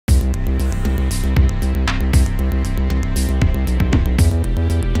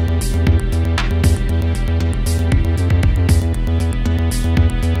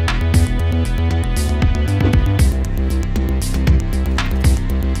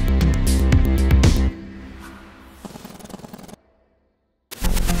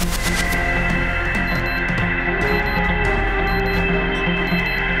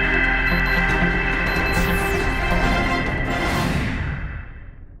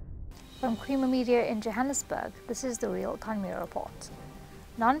From Creamer Media in Johannesburg, this is the Real Economy Report.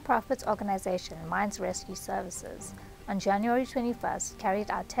 Non-profit organization Mines Rescue Services on January 21st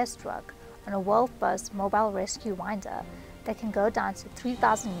carried out test work on a world-first mobile rescue winder that can go down to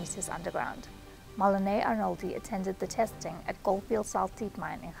 3,000 meters underground. Marleny Arnoldi attended the testing at Goldfield Saltite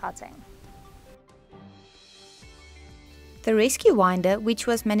Mine in Gauteng. The rescue winder, which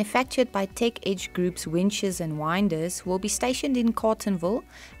was manufactured by Tech Edge Group's winches and winders, will be stationed in Carletonville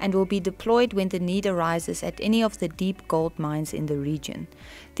and will be deployed when the need arises at any of the deep gold mines in the region.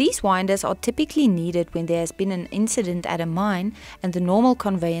 These winders are typically needed when there has been an incident at a mine and the normal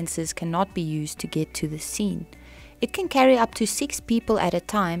conveyances cannot be used to get to the scene. It can carry up to 6 people at a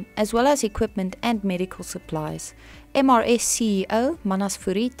time, as well as equipment and medical supplies. MRS CEO Manas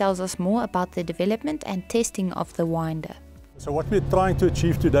Fourie tells us more about the development and testing of the winder. So what we're trying to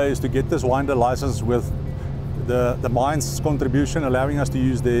achieve today is to get this winder license with the mine's contribution, allowing us to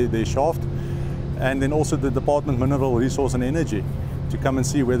use their shaft, and then also the Department Mineral Resource and Energy to come and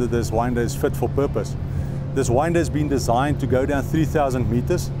see whether this winder is fit for purpose. This winder has been designed to go down 3,000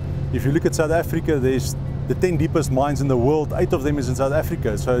 meters. If you look at South Africa, there's the 10 deepest mines in the world, 8 of them is in South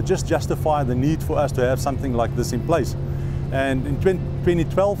Africa. So it just justifies the need for us to have something like this in place. And in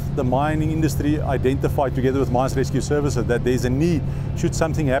 2012, the mining industry identified together with Mines Rescue Services that there's a need should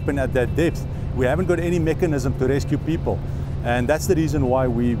something happen at that depth. We haven't got any mechanism to rescue people. And that's the reason why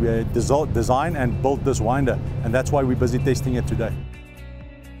we designed and built this winder. And that's why we're busy testing it today.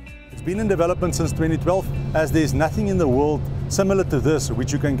 It's been in development since 2012, as there's nothing in the world similar to this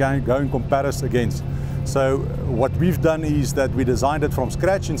which you can go and compare us against. So what we've done is that we designed it from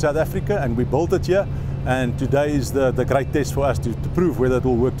scratch in South Africa and we built it here. And today is the great test for us to prove whether it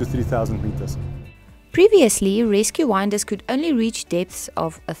will work to 3,000 meters. Previously, rescue winders could only reach depths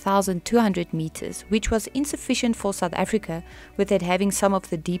of 1,200 meters, which was insufficient for South Africa, with it having some of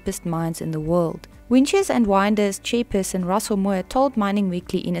the deepest mines in the world. Winches and Winders chairperson Russell Moore told Mining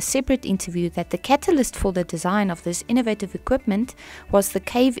Weekly in a separate interview that the catalyst for the design of this innovative equipment was the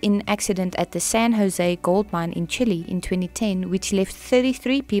cave-in accident at the San Jose gold mine in Chile in 2010, which left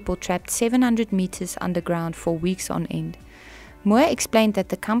 33 people trapped 700 meters underground for weeks on end. Moore explained that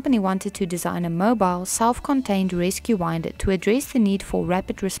the company wanted to design a mobile, self-contained rescue winder to address the need for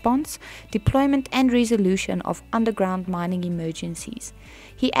rapid response, deployment and resolution of underground mining emergencies.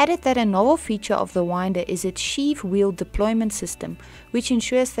 He added that a novel feature of the winder is its sheave wheel deployment system, which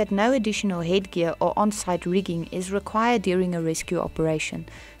ensures that no additional headgear or on-site rigging is required during a rescue operation,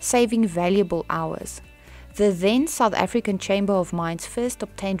 saving valuable hours. The then South African Chamber of Mines first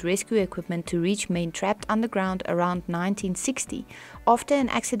obtained rescue equipment to reach men trapped underground around 1960 after an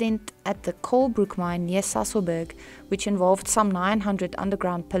accident at the Koolbroek mine near Sasolburg, which involved some 900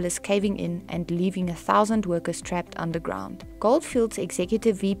 underground pillars caving in and leaving 1,000 workers trapped underground. Goldfield's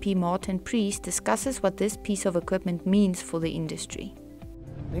Executive VP Martin Priest discusses what this piece of equipment means for the industry.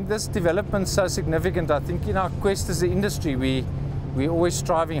 I think this development is so significant. I think in our quest as an industry, we're always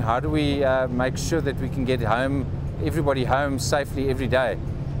striving, how do we make sure that we can get everybody home safely every day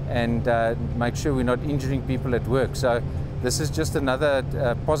and make sure we're not injuring people at work. So this is just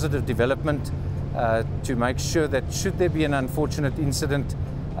another positive development to make sure that should there be an unfortunate incident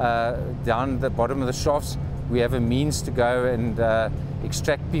down the bottom of the shafts, we have a means to go and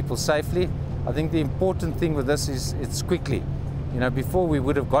extract people safely. I think the important thing with this is it's quickly. You know, before we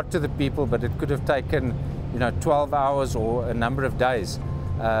would have got to the people, but it could have taken 12 hours or a number of days.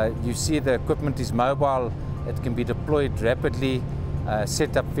 You see the equipment is mobile, it can be deployed rapidly,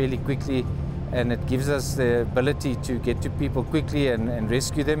 set up fairly quickly, and it gives us the ability to get to people quickly and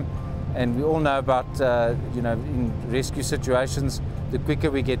rescue them. And we all know about, in rescue situations, the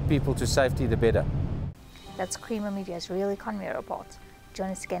quicker we get people to safety, the better. That's Creamer Media's Real Economy Report.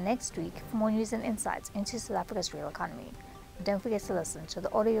 Join us again next week for more news and insights into South Africa's real economy. Don't forget to listen to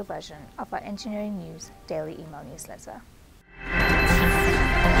the audio version of our Engineering News daily email newsletter.